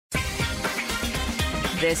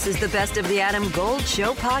This is the Best of the Adam Gold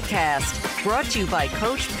Show podcast, brought to you by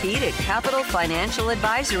Coach Pete at Capital Financial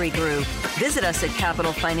Advisory Group. Visit us at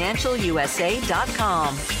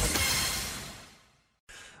capitalfinancialusa.com.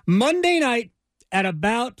 Monday night at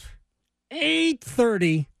about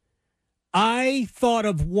 8:30, I thought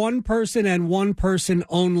of one person and one person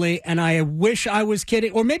only, and I wish I was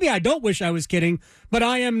kidding, or maybe I don't wish I was kidding, but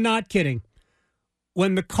I am not kidding.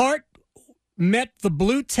 When the cart met the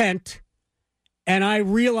blue tent and I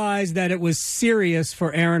realized that it was serious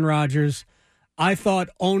for Aaron Rodgers, I thought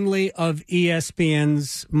only of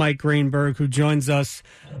ESPN's Mike Greenberg, who joins us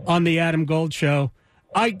on the Adam Gold Show.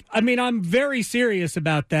 I mean, I'm very serious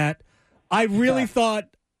about that. I really thought,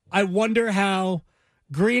 I wonder how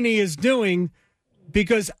Greeny is doing,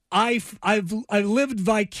 because I've lived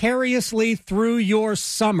vicariously through your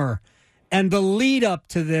summer and the lead up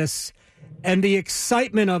to this and the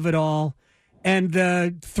excitement of it all, and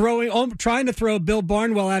trying to throw Bill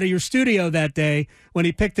Barnwell out of your studio that day when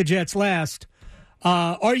he picked the Jets last.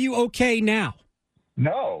 Are you okay now?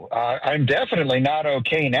 No, I'm definitely not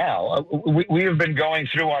okay now. We have been going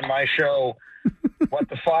through on my show what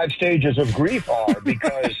the 5 stages of grief are,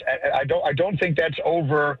 because I don't think that's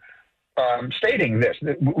stating this.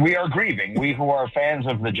 We are grieving. We who are fans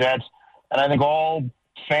of the Jets, and I think all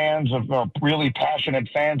fans of really passionate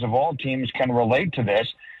fans of all teams can relate to this.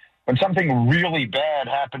 When something really bad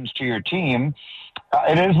happens to your team,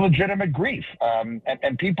 it is legitimate grief,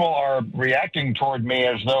 and people are reacting toward me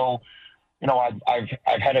as though, you know,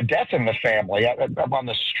 I've had a death in the family. I'm on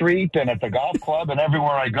the street and at the golf club and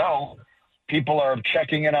everywhere I go. People are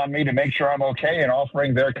checking in on me to make sure I'm okay and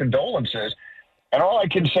offering their condolences. And all I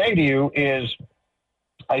can say to you is,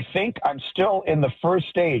 I think I'm still in the first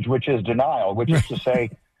stage, which is denial, which is to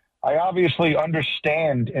say, I obviously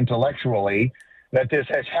understand intellectually that this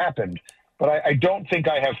has happened, but I don't think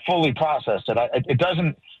I have fully processed it. It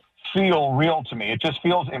doesn't feel real to me. It just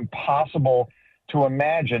feels impossible to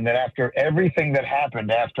imagine that after everything that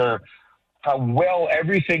happened, after how well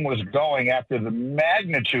everything was going, after the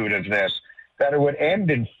magnitude of this, that it would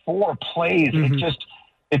end in 4 plays. Mm-hmm.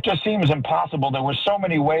 It just seems impossible. There were so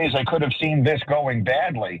many ways I could have seen this going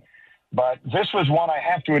badly, but this was one I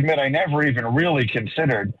have to admit I never even really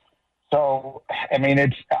considered. So, I mean,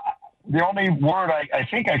 it's the only word I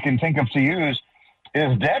think I can think of to use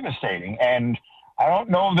is devastating, and I don't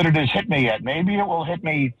know that it has hit me yet. Maybe it will hit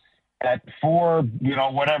me at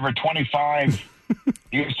 4:25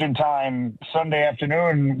 Eastern time Sunday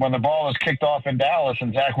afternoon when the ball is kicked off in Dallas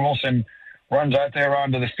and Zach Wilson runs out there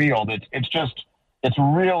onto the field. It's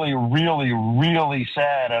really, really, really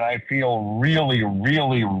sad, and I feel really,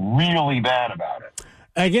 really, really bad about it.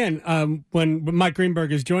 Again, when Mike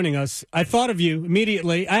Greenberg is joining us, I thought of you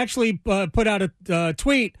immediately. I actually put out a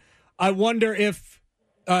tweet. I wonder if,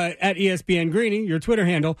 at ESPN Greeny, your Twitter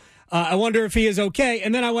handle, I wonder if he is okay.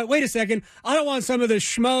 And then I went, wait a second, I don't want some of the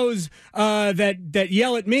schmoes that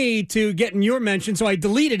yell at me to get in your mention, so I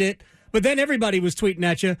deleted it. But then everybody was tweeting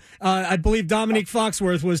at you. I believe Dominique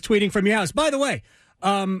Foxworth was tweeting from your house. By the way,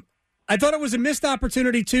 I thought it was a missed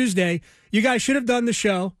opportunity Tuesday. You guys should have done the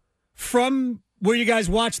show from where you guys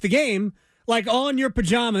watched the game, like all in your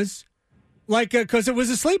pajamas, like because it was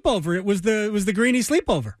a sleepover. It was the Greeny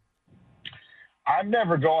sleepover. I'm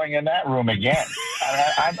never going in that room again.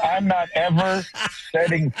 I'm not ever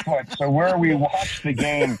setting foot. So where we watched the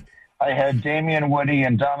game, I had Damian Woody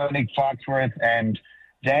and Dominique Foxworth and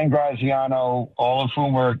Dan Graziano, all of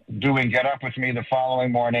whom were doing Get Up With Me the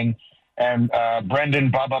following morning, and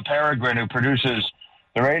Brendan Bubba Peregrine, who produces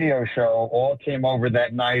the radio show, all came over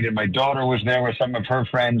that night, and my daughter was there with some of her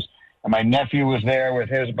friends, and my nephew was there with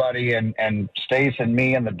his buddy, and Stace and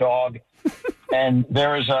me and the dog. And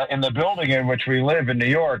there is in the building in which we live in New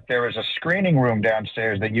York, there is a screening room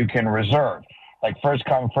downstairs that you can reserve, like first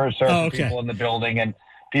come, first serve for people in the building, and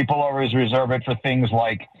people always reserve it for things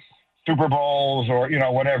like Super Bowls or,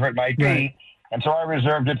 whatever it might be. Right. And so I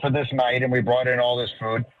reserved it for this night, and we brought in all this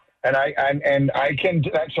food. And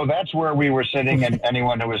so that's where we were sitting, and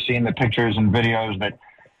anyone who has seen the pictures and videos that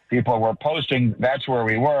people were posting, that's where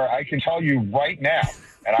we were. I can tell you right now,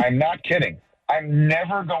 and I'm not kidding, I'm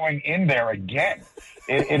never going in there again.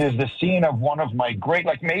 It is the scene of one of my great,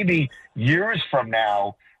 like maybe years from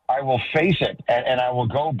now, I will face it, and I will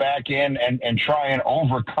go back in and try and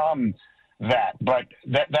overcome that. But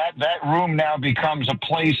that room now becomes a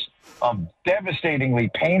place of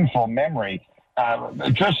devastatingly painful memory.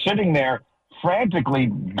 Just sitting there frantically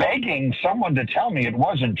begging someone to tell me it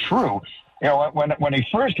wasn't true. When he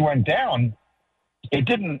first went down,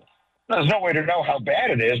 there's no way to know how bad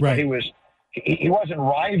it is, right. But he wasn't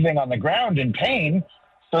writhing on the ground in pain.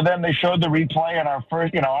 So then they showed the replay, and our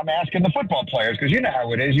first, I'm asking the football players, because you know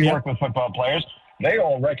how it is. You work with football players. They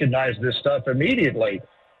all recognize this stuff immediately.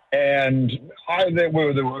 And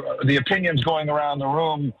the opinions going around the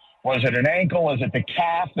room, was it an ankle? Is it the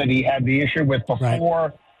calf that he had the issue with before?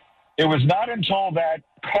 Right. It was not until that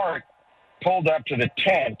cart pulled up to the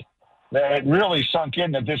tent that it really sunk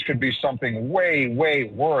in that this could be something way, way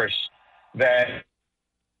worse than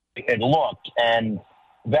it looked. And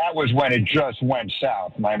that was when it just went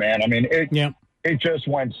south, my man. I mean, it just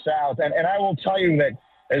went south. And I will tell you that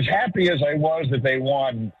as happy as I was that they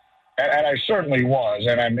won, and I certainly was,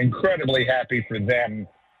 and I'm incredibly happy for them,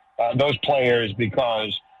 those players,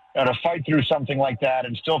 because to fight through something like that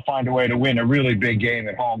and still find a way to win a really big game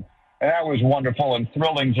at home, and that was wonderful and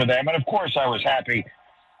thrilling for them. And, of course, I was happy.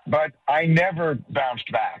 But I never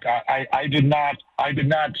bounced back. I did not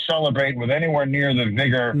celebrate with anywhere near the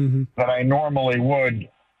vigor that I normally would.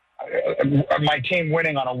 My team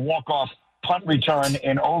winning on a walk-off punt return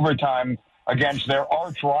in overtime against their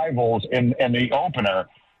arch rivals in the opener.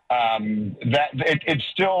 It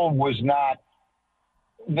still was not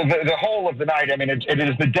the whole of the night. I mean, it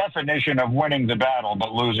is the definition of winning the battle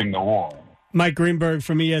but losing the war. Mike Greenberg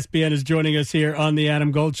from ESPN is joining us here on the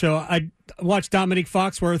Adam Gold Show. I watched Dominique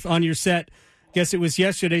Foxworth on your set, guess it was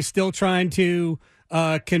yesterday, still trying to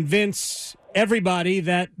convince everybody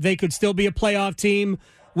that they could still be a playoff team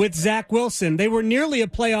with Zach Wilson. They were nearly a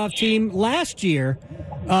playoff team last year,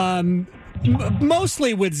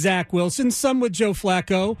 mostly with Zach Wilson, some with Joe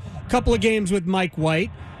Flacco, a couple of games with Mike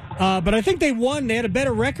White. But I think they won. They had a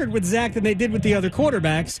better record with Zach than they did with the other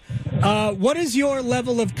quarterbacks. What is your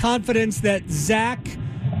level of confidence that Zach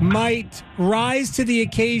might rise to the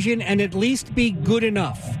occasion and at least be good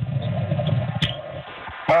enough?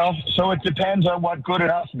 Well, so it depends on what good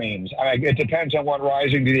enough means. It depends on what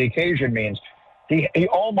rising to the occasion means. He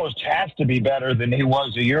almost has to be better than he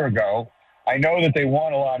was a year ago. I know that they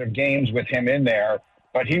won a lot of games with him in there,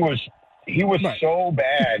 but he was right. So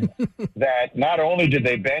bad that not only did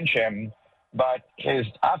they bench him, but his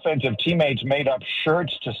offensive teammates made up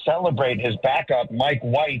shirts to celebrate his backup, Mike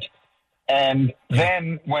White. And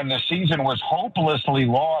then when the season was hopelessly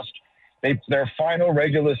lost, their final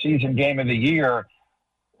regular season game of the year,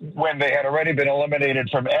 when they had already been eliminated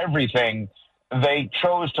from everything, they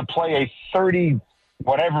chose to play a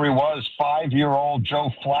 5-year-old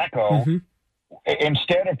Joe Flacco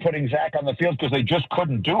instead of putting Zach on the field because they just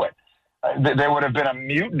couldn't do it. There would have been a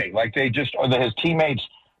mutiny. His teammates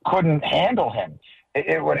couldn't handle him.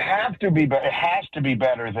 It would have to be, but it has to be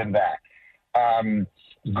better than that.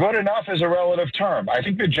 Good enough is a relative term. I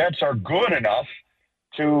think the Jets are good enough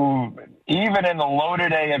to, even in the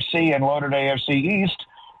loaded AFC and loaded AFC East,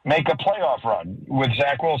 make a playoff run with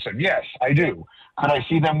Zach Wilson. Yes, I do. Could I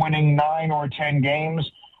see them winning 9 or 10 games?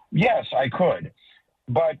 Yes, I could.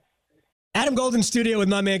 But Adam Gold in studio with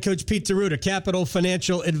my man, Coach Pete Taruta, Capital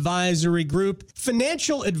Financial Advisory Group.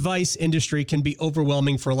 Financial advice industry can be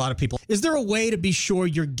overwhelming for a lot of people. Is there a way to be sure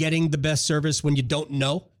you're getting the best service when you don't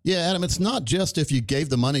know? Yeah, Adam, it's not just if you gave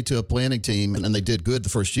the money to a planning team and they did good the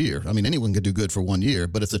first year. I mean, anyone could do good for 1 year,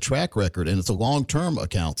 but it's a track record and it's a long-term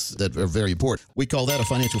accounts that are very important. We call that a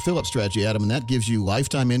financial fill-up strategy, Adam, and that gives you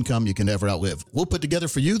lifetime income you can never outlive. We'll put together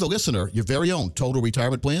for you, the listener, your very own total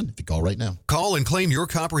retirement plan if you call right now. Call and claim your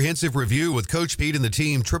comprehensive review with Coach Pete and the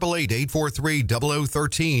team,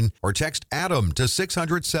 888-843-0013, or text ADAM to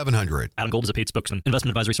 600-700. Adam Gold is a paid spokesman.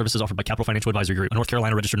 Investment advisory services offered by Capital Financial Advisory Group, a North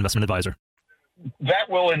Carolina registered investment advisor. That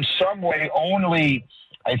will in some way only,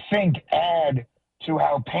 I think, add to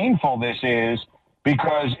how painful this is,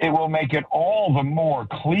 because it will make it all the more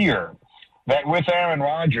clear that with Aaron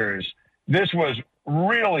Rodgers, this was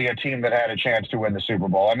really a team that had a chance to win the Super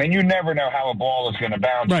Bowl. I mean, you never know how a ball is going to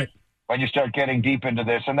bounce when you start getting deep into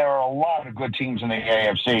this, and there are a lot of good teams in the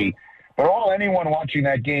AFC. But anyone watching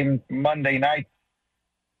that game Monday night,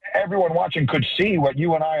 everyone watching could see what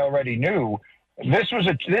you and I already knew. This is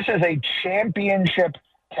a championship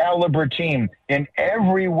caliber team in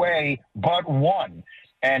every way but one.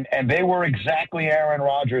 And they were exactly Aaron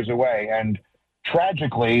Rodgers away. And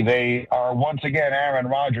tragically, they are once again Aaron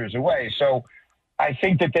Rodgers away. So I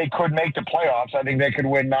think that they could make the playoffs. I think they could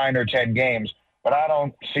win 9 or 10 games. But I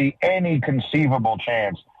don't see any conceivable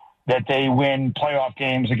chance that they win playoff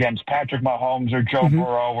games against Patrick Mahomes or Joe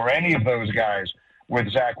Burrow or any of those guys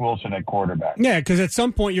with Zach Wilson at quarterback. Yeah, because at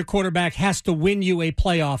some point your quarterback has to win you a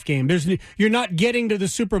playoff game. You're not getting to the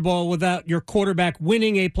Super Bowl without your quarterback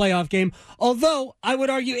winning a playoff game. Although, I would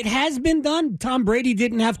argue it has been done. Tom Brady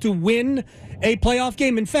didn't have to win a playoff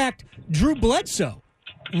game. In fact, Drew Bledsoe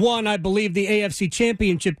won, I believe, the AFC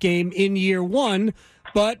Championship game in year 1.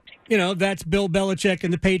 But, that's Bill Belichick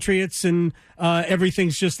and the Patriots, and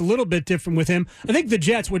everything's just a little bit different with him. I think the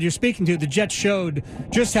Jets, what you're speaking to, the Jets showed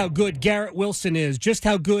just how good Garrett Wilson is, just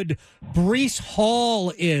how good Breece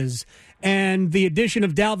Hall is, and the addition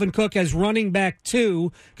of Dalvin Cook as running back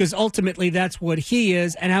too, because ultimately that's what he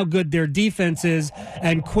is, and how good their defense is,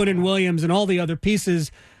 and Quinnen Williams and all the other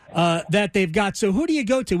pieces that they've got. So who do you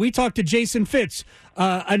go to? We talked to Jason Fitz.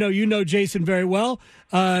 I know you know Jason very well.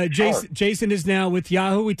 Jason is now with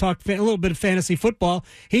Yahoo. We talked a little bit of fantasy football.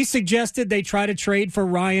 He suggested they try to trade for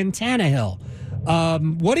Ryan Tannehill.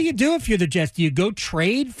 What do you do if you're the Jets? Do you go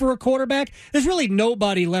trade for a quarterback? There's really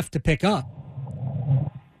nobody left to pick up.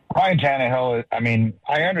 Ryan Tannehill,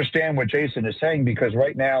 I understand what Jason is saying, because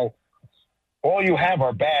right now all you have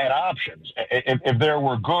are bad options. If there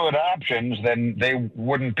were good options, then they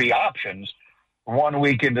wouldn't be options 1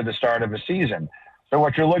 week into the start of a season. So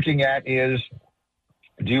what you're looking at is,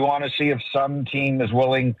 do you want to see if some team is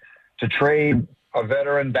willing to trade a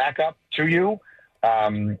veteran backup to you?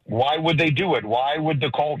 Why would they do it? Why would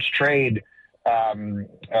the Colts trade Gardner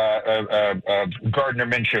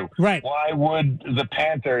Minshew? Right. Why would the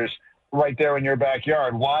Panthers, right there in your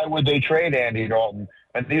backyard, why would they trade Andy Dalton?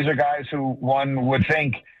 And these are guys who one would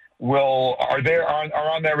think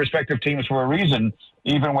are on their respective teams for a reason,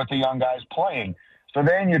 even with the young guys playing. So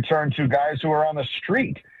then you turn to guys who are on the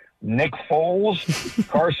street. Nick Foles,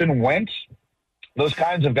 Carson Wentz, those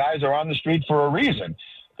kinds of guys are on the street for a reason,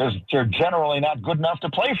 because they're generally not good enough to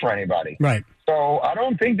play for anybody. Right. So I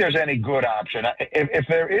don't think there's any good option. If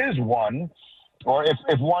there is one, or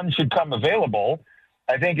if one should come available,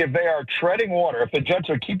 I think if they are treading water, if the Jets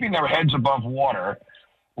are keeping their heads above water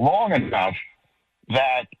long enough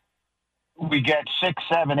that we get 6,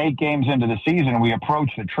 7, 8 games into the season and we approach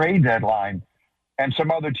the trade deadline and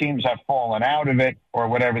some other teams have fallen out of it, or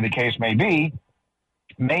whatever the case may be,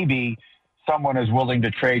 maybe someone is willing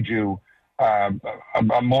to trade you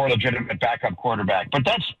a more legitimate backup quarterback. But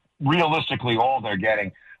that's realistically all they're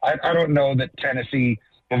getting. I don't know that Tennessee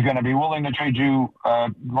is going to be willing to trade you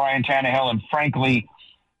Ryan Tannehill, and frankly,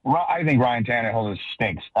 I think Ryan Tannehill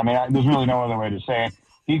stinks. There's really no other way to say it.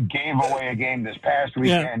 He gave away a game this past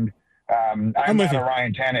weekend. Yeah. I'm not a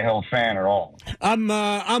Ryan Tannehill fan at all.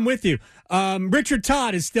 I'm with you. Richard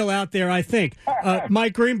Todd is still out there, I think.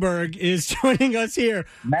 Mike Greenberg is joining us here.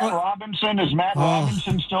 Matt Robinson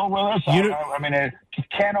still with us?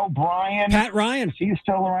 Ken O'Brien. Pat Ryan. Is he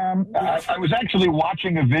still around? I was actually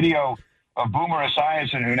watching a video of Boomer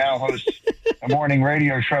Esiason, who now hosts a morning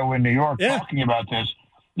radio show in New York, talking about this,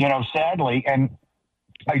 sadly. And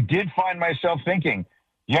I did find myself thinking,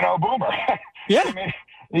 Boomer. Yeah.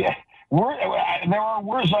 There are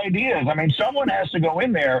worse ideas. Someone has to go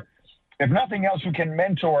in there, if nothing else, who can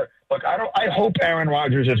mentor. Look, I hope Aaron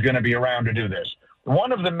Rodgers is going to be around to do this.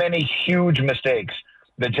 One of the many huge mistakes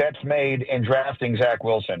the Jets made in drafting Zach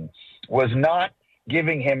Wilson was not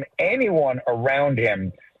giving him anyone around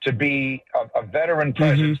him to be a veteran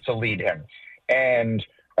presence to lead him and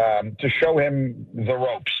to show him the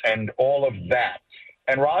ropes and all of that.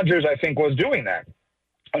 And Rodgers, I think, was doing that.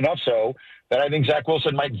 Enough so that I think Zach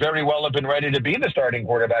Wilson might very well have been ready to be the starting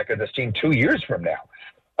quarterback of this team 2 years from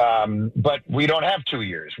now. But we don't have 2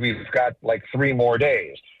 years. We've got like 3 more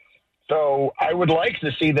days. So I would like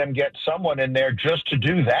to see them get someone in there just to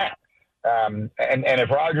do that. And if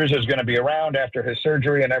Rodgers is going to be around after his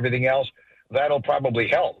surgery and everything else, that'll probably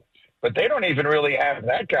help. But they don't even really have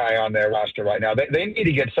that guy on their roster right now. They need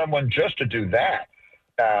to get someone just to do that.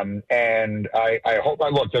 And I hope,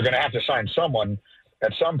 look, they're going to have to sign someone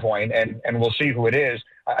at some point, and we'll see who it is.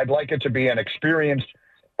 I'd like it to be an experienced,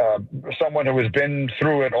 someone who has been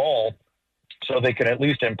through it all, so they can at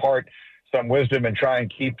least impart some wisdom and try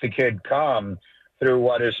and keep the kid calm through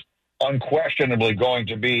what is unquestionably going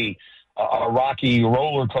to be a rocky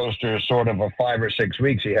roller coaster, sort of a 5 or 6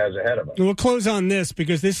 weeks he has ahead of him. We'll close on this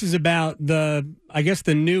because this is about the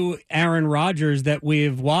new Aaron Rodgers that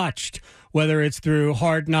we've watched, whether it's through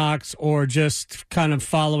Hard Knocks or just kind of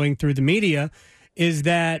following through the media, is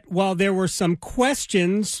that while there were some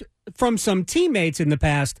questions from some teammates in the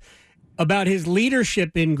past about his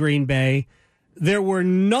leadership in Green Bay, there were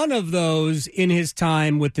none of those in his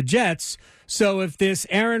time with the Jets. So if this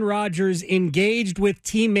Aaron Rodgers engaged with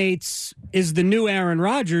teammates is the new Aaron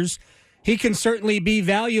Rodgers, he can certainly be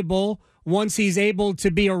valuable once he's able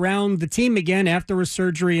to be around the team again after a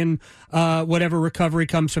surgery and whatever recovery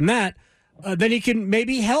comes from that. Then he can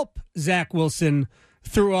maybe help Zach Wilson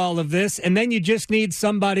through all of this, and then you just need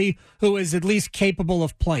somebody who is at least capable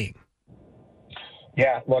of playing.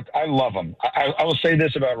 Yeah, look, I love him. I will say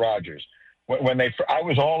this about Rodgers. I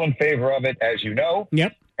was all in favor of it, as you know.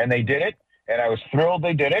 Yep. And they did it, and I was thrilled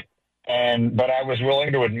they did it. But I was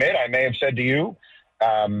willing to admit, I may have said to you,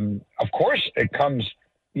 of course it comes,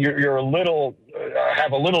 you're a little,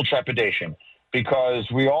 have a little trepidation, because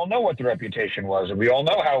we all know what the reputation was, and we all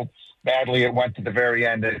know how badly it went at the very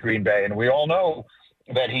end at Green Bay, and we all know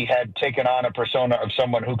that he had taken on a persona of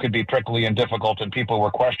someone who could be prickly and difficult, and people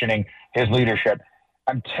were questioning his leadership.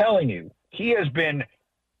 I'm telling you, he has been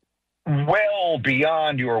well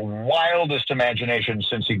beyond your wildest imagination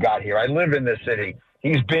since he got here. I live in this city.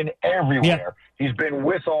 He's been everywhere. Yep. He's been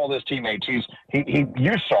with all his teammates. You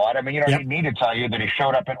saw it. I mean, you don't need me to tell you that he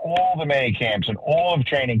showed up at all the mini camps and all of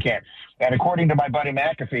training camp. And according to my buddy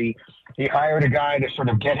McAfee, he hired a guy to sort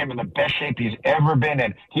of get him in the best shape he's ever been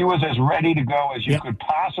in. He was as ready to go as you could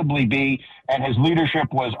possibly be, and his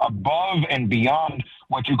leadership was above and beyond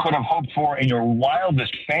what you could have hoped for in your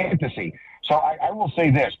wildest fantasy. So I will say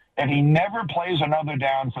this, if he never plays another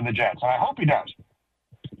down for the Jets, and I hope he does,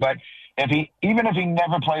 but even if he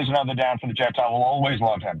never plays another down for the Jets, I will always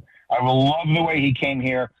love him. I will love the way he came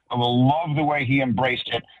here. I will love the way he embraced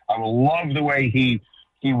it. I will love the way he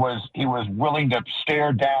was willing to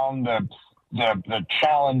stare down the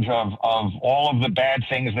challenge of all of the bad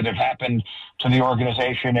things that have happened to the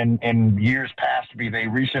organization in years past, be they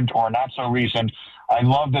recent or not so recent. I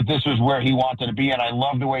love that this is where he wanted to be, and I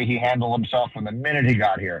love the way he handled himself from the minute he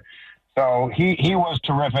got here. So he was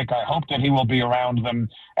terrific. I hope that he will be around them,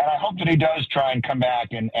 and I hope that he does try and come back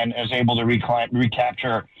and is able to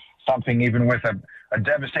recapture something, even with a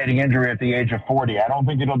devastating injury at the age of 40. I don't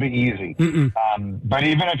think it'll be easy. But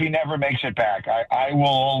even if he never makes it back, I will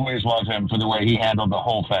always love him for the way he handled the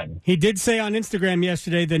whole thing. He did say on Instagram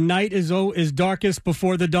yesterday, the night is darkest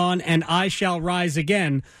before the dawn, and I shall rise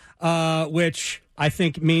again, which I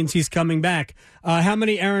think means he's coming back. How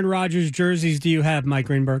many Aaron Rodgers jerseys do you have, Mike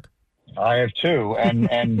Greenberg? I have two,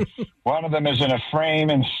 and one of them is in a frame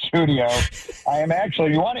in studio. I am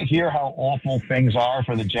actually, you want to hear how awful things are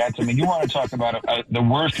for the Jets? I mean, you want to talk about the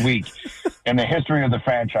worst week in the history of the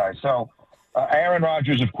franchise. So Aaron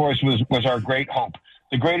Rodgers, of course, was our great hope.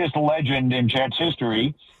 The greatest legend in Jets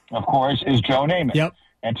history, of course, is Joe Namath. Yep.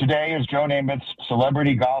 And today is Joe Namath's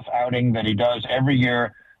celebrity golf outing that he does every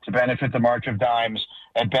year to benefit the March of Dimes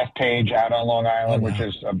at Bethpage out on Long Island, which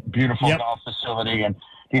is a beautiful golf facility. And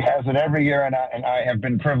he has it every year, and I have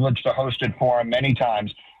been privileged to host it for him many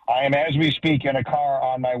times. I am, as we speak, in a car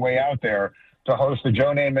on my way out there to host the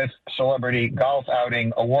Joe Namath Celebrity Golf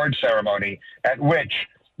Outing Award Ceremony, at which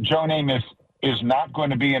Joe Namath is not going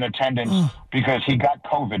to be in attendance because he got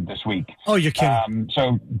COVID this week. Oh, you're kidding.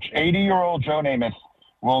 So 80-year-old Joe Namath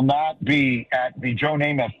will not be at the Joe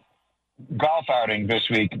Namath golf outing this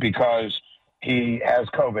week because he has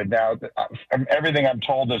COVID. Now, everything I'm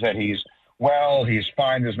told is that he's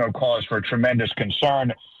fine. There's no cause for tremendous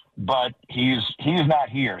concern, but he's not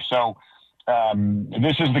here. So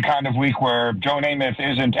this is the kind of week where Joe Namath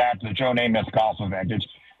isn't at the Joe Namath golf event.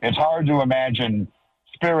 It's hard to imagine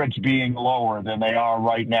spirits being lower than they are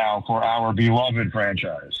right now for our beloved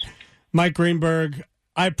franchise. Mike Greenberg,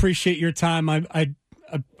 I appreciate your time. I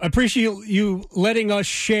appreciate you letting us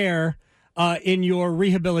share in your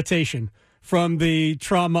rehabilitation from the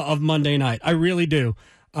trauma of Monday night. I really do.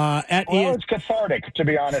 It's cathartic, to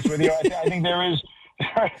be honest with you. I think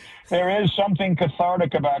there is something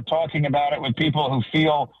cathartic about talking about it with people who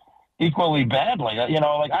feel equally badly. You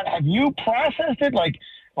know, like, have you processed it? Like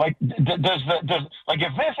does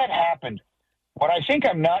if this had happened, what I think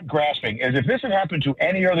I'm not grasping is if this had happened to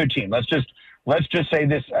any other team. Let's just say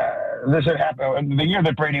this had happened the year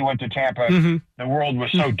that Brady went to Tampa. Mm-hmm. The world was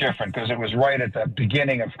so different because it was right at the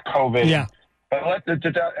beginning of COVID. Yeah. But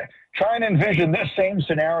try and envision this same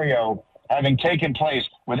scenario having taken place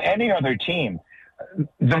with any other team.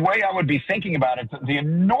 The way I would be thinking about it, the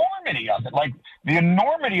enormity of it, like the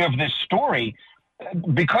enormity of this story,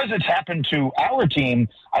 because it's happened to our team,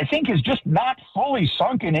 I think is just not fully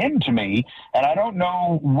sunken into me. And I don't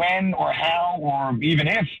know when or how or even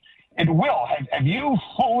if it will. Have you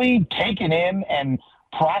fully taken in and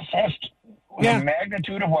processed the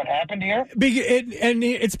magnitude of what happened here? And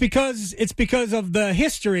it's because of the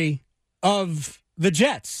history of the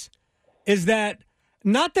Jets. Is that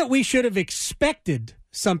not that we should have expected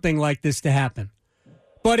something like this to happen,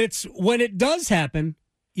 but it's when it does happen,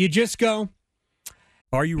 you just go,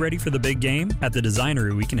 Are you ready for the big game? At the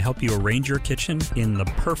Designery, we can help you arrange your kitchen in the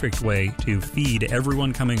perfect way to feed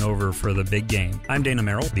everyone coming over for the big game. I'm Dana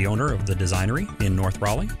Merrill, the owner of the Designery in North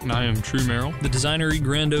Raleigh. And I am True Merrill. The Designery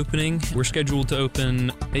grand opening, we're scheduled to open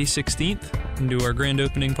May 16th. and do our grand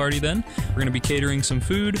opening party then. We're going to be catering some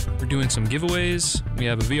food. We're doing some giveaways. We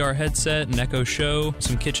have a VR headset, an Echo Show,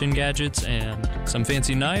 some kitchen gadgets, and some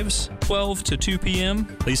fancy knives. 12 to 2 p.m.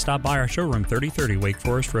 Please stop by our showroom, 3030 Wake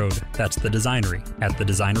Forest Road. That's The Designery at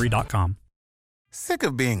thedesignery.com. Sick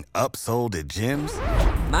of being upsold at gyms?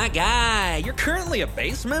 My guy, you're currently a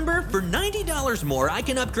base member? For $90 more, I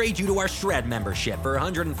can upgrade you to our Shred membership. For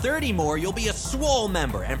 $130 more, you'll be a Swole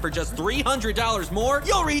member. And for just $300 more,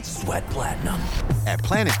 you'll reach Sweat Platinum. At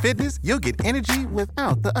Planet Fitness, you'll get energy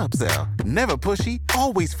without the upsell. Never pushy,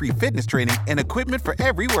 always free fitness training and equipment for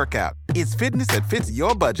every workout. It's fitness that fits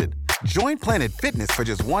your budget. Join Planet Fitness for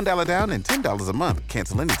just $1 down and $10 a month.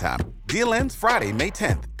 Cancel anytime. Deal ends Friday, May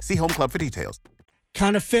 10th. See Home Club for details.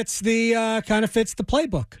 Kind of fits the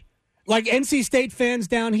playbook. Like NC State fans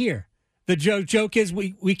down here, the joke is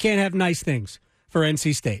we can't have nice things for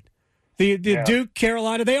NC State. The Duke,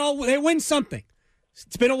 Carolina, they win something.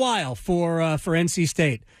 It's been a while for NC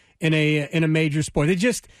State in a major sport.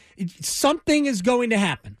 Something is going to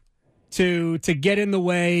happen to get in the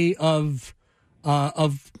way of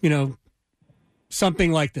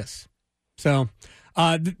something like this. So.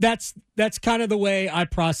 That's kind of the way I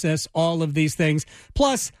process all of these things.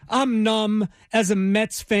 Plus, I'm numb as a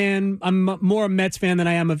Mets fan. I'm more a Mets fan than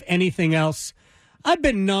I am of anything else. I've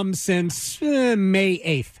been numb since May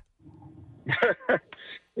 8th.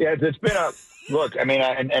 Yeah, it's been a look. I mean,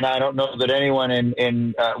 and I don't know that anyone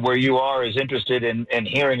in where you are is interested in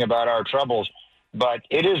hearing about our troubles, but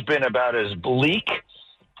it has been about as bleak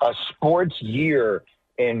a sports year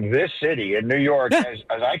in this city, in New York, as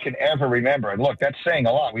I can ever remember. And look, that's saying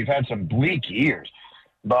a lot. We've had some bleak years,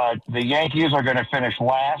 but the Yankees are going to finish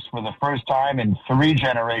last for the first time in 3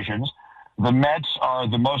 generations. The Mets are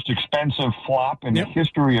the most expensive flop in the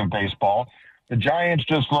history of baseball. The Giants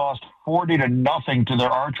just lost 40-0 to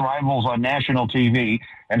their arch rivals on national TV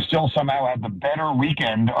and still somehow had the better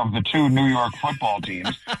weekend of the 2 New York football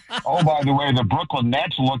teams. Oh, by the way, the Brooklyn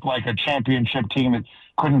Nets look like a championship team that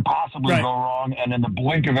couldn't possibly go wrong, and in the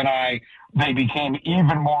blink of an eye, they became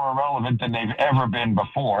even more irrelevant than they've ever been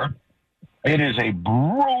before. It is a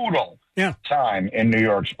brutal time in New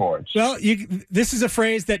York sports. Well, this is a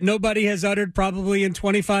phrase that nobody has uttered probably in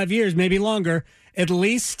 25 years, maybe longer. At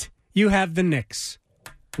least you have the Knicks.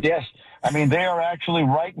 Yes. I mean, they are actually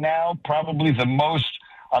right now probably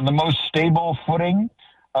on the most stable footing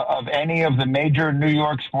of any of the major New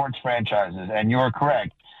York sports franchises, and you're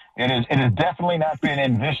correct. It has definitely not been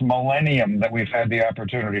in this millennium that we've had the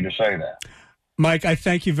opportunity to say that. Mike, I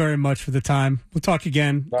thank you very much for the time. We'll talk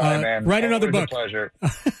again. All right, man. Write another book. A pleasure.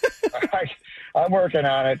 I'm working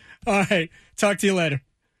on it. All right. Talk to you later.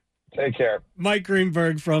 Take care. Mike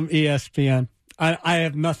Greenberg from ESPN. I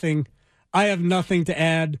have nothing to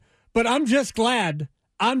add, but I'm just glad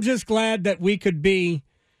that we could be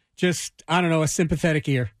just, I don't know, a sympathetic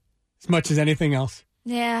ear as much as anything else.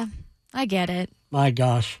 Yeah, I get it. My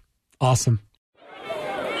gosh. Awesome.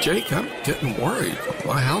 Jake, I'm getting worried.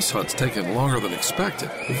 My house hunt's taking longer than expected.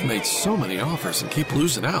 We've made so many offers and keep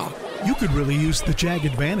losing out. You could really use the JAG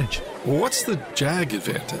Advantage. What's the JAG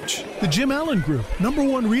Advantage? The Jim Allen Group,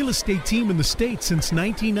 #1 real estate team in the state since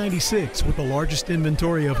 1996, with the largest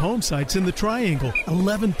inventory of home sites in the Triangle,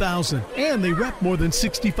 11,000. And they rep more than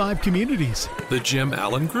 65 communities. The Jim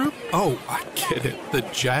Allen Group? Oh, I get it. The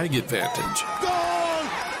JAG Advantage.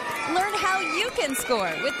 Learn how you can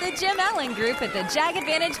score with the Jim Allen Group at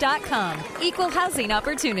thejagadvantage.com. Equal housing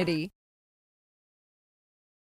opportunity.